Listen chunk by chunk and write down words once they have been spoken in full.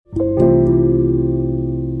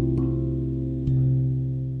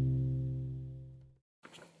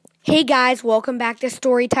Hey guys, welcome back to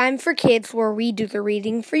Storytime for Kids, where we do the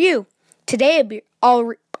reading for you. Today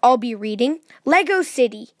I'll be reading Lego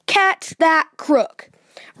City, Catch That Crook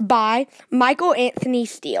by Michael Anthony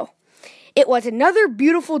Steele. It was another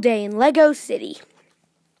beautiful day in Lego City.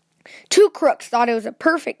 Two crooks thought it was a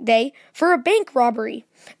perfect day for a bank robbery.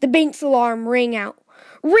 The bank's alarm rang out.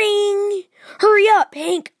 Ring! Hurry up,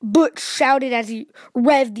 Hank, Butch shouted as he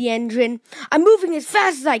revved the engine. I'm moving as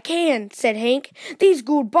fast as I can, said Hank. These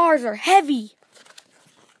gold bars are heavy.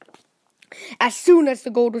 As soon as the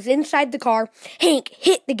gold was inside the car, Hank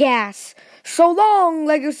hit the gas. So long,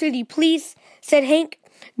 Lego City Police, said Hank.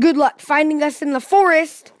 Good luck finding us in the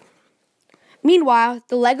forest. Meanwhile,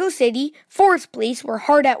 the Lego City Forest Police were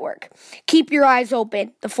hard at work. Keep your eyes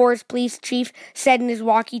open, the Forest Police Chief said in his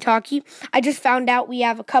walkie-talkie. I just found out we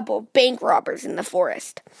have a couple of bank robbers in the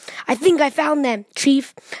forest. I think I found them,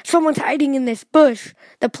 Chief. Someone's hiding in this bush,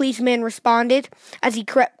 the policeman responded. As he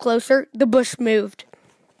crept closer, the bush moved.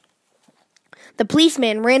 The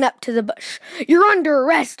policeman ran up to the bush. You're under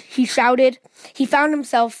arrest, he shouted. He found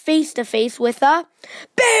himself face to face with a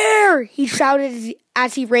bear, he shouted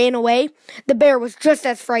as he ran away. The bear was just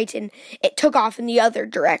as frightened. It took off in the other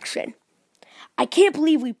direction. I can't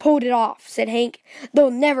believe we pulled it off, said Hank. They'll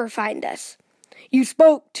never find us. You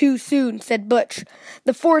spoke too soon, said Butch.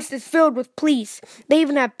 The forest is filled with police. They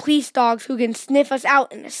even have police dogs who can sniff us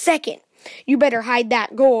out in a second. You better hide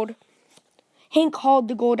that gold. Hank hauled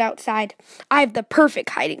the gold outside. I have the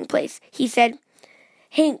perfect hiding place, he said.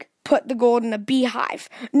 Hank put the gold in a beehive.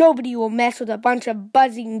 Nobody will mess with a bunch of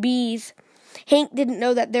buzzing bees. Hank didn't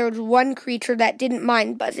know that there was one creature that didn't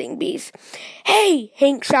mind buzzing bees. Hey,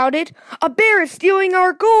 Hank shouted. A bear is stealing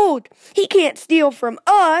our gold. He can't steal from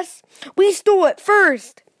us. We stole it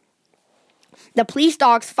first. The police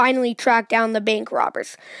dogs finally tracked down the bank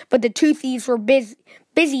robbers, but the two thieves were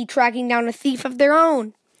busy tracking down a thief of their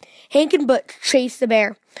own. Hank and Butch chased the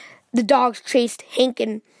bear. The dogs chased Hank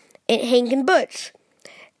and Butch.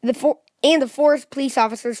 The forest police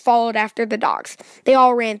officers followed after the dogs. They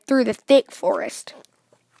all ran through the thick forest.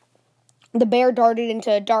 The bear darted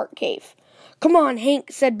into a dark cave. Come on, Hank,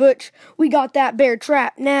 said Butch. We got that bear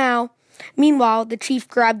trapped now. Meanwhile, the chief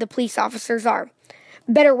grabbed the police officer's arm.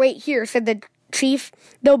 Better wait here, said the chief.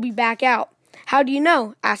 They'll be back out. How do you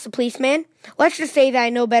know? Asked the policeman. Let's just say that I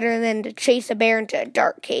know better than to chase a bear into a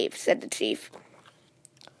dark cave, said the chief.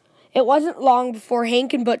 It wasn't long before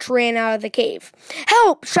Hank and Butch ran out of the cave.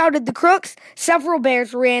 Help! Shouted the crooks. Several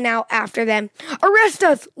bears ran out after them. Arrest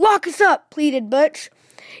us! Lock us up! Pleaded Butch.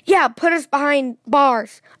 Yeah, put us behind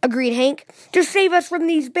bars, agreed Hank. Just save us from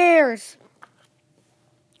these bears.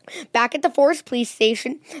 Back at the forest police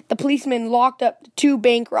station, the policemen locked up the two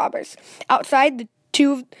bank robbers. Outside, the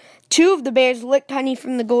Two of the bears licked honey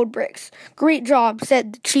from the gold bricks. Great job,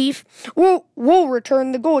 said the chief. We'll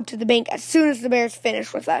return the gold to the bank as soon as the bears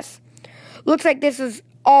finish with us. Looks like this is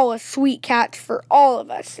all a sweet catch for all of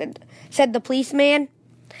us, said the policeman.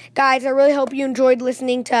 Guys, I really hope you enjoyed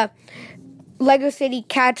listening to Lego City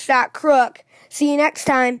Catch That Crook. See you next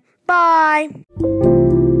time. Bye.